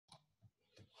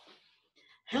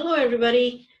Hello,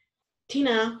 everybody.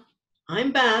 Tina,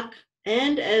 I'm back.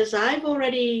 And as I've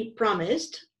already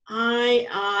promised,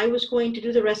 I was going to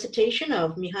do the recitation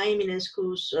of Mihai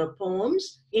Eminescu's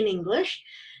poems in English.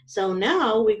 So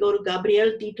now we go to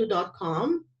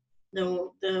gabrielditu.com,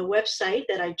 the website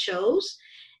that I chose,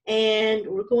 and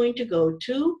we're going to go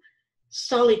to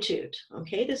Solitude.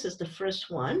 Okay, this is the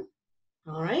first one.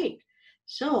 All right.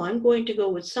 So I'm going to go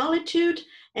with Solitude.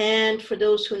 And for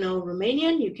those who know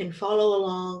Romanian, you can follow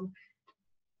along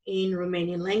in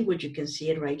Romanian language. You can see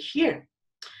it right here.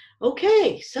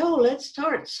 Okay, so let's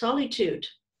start. Solitude.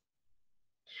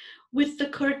 With the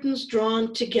curtains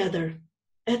drawn together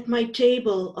at my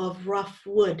table of rough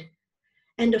wood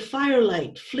and a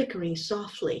firelight flickering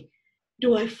softly,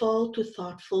 do I fall to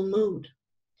thoughtful mood.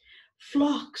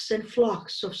 Flocks and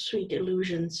flocks of sweet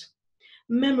illusions,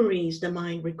 memories the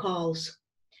mind recalls,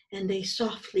 and they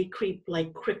softly creep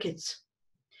like crickets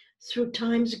through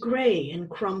time's gray and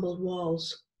crumbled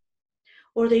walls.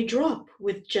 Or they drop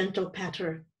with gentle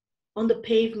patter on the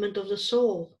pavement of the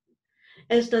soul,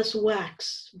 as does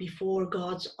wax before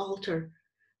God's altar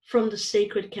from the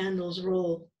sacred candles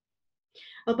roll.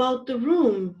 About the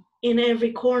room, in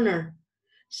every corner,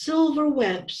 silver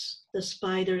webs the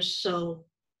spiders sew,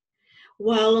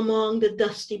 while among the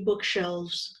dusty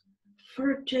bookshelves,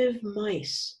 furtive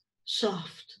mice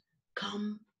soft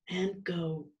come and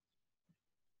go.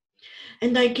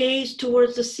 And I gaze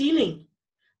towards the ceiling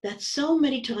that so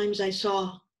many times I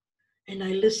saw, and I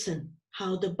listen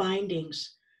how the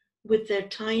bindings with their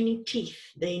tiny teeth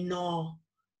they gnaw.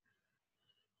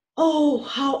 Oh,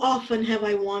 how often have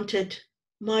I wanted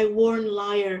my worn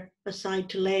lyre aside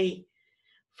to lay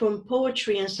from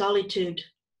poetry and solitude,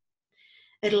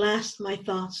 at last my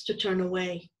thoughts to turn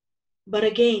away. But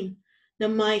again, the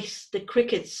mice, the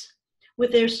crickets,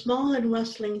 with their small and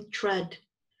rustling tread,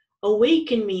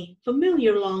 awaken me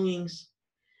familiar longings,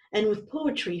 and with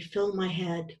poetry fill my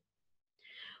head.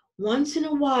 Once in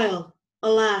a while,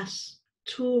 alas,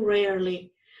 too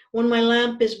rarely, when my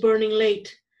lamp is burning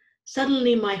late,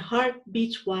 suddenly my heart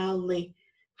beats wildly,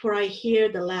 for I hear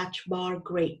the latch bar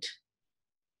grate.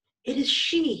 It is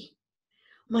she,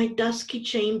 my dusky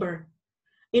chamber,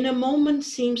 in a moment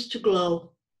seems to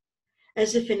glow,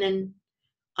 as if in an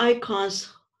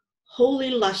icon's holy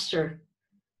luster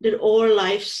did o'er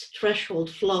life's threshold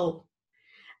flow.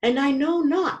 And I know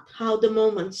not how the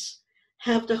moments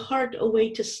have the heart away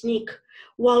to sneak,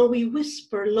 while we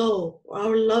whisper low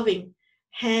our loving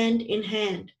hand in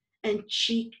hand and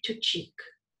cheek to cheek.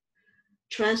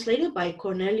 Translated by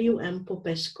Corneliu M.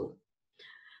 Popescu.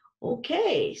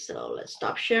 Okay, so let's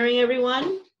stop sharing,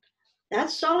 everyone.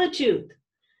 That's Solitude.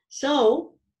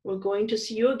 So we're going to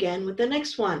see you again with the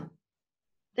next one.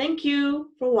 Thank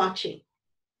you for watching.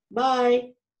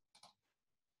 Bye.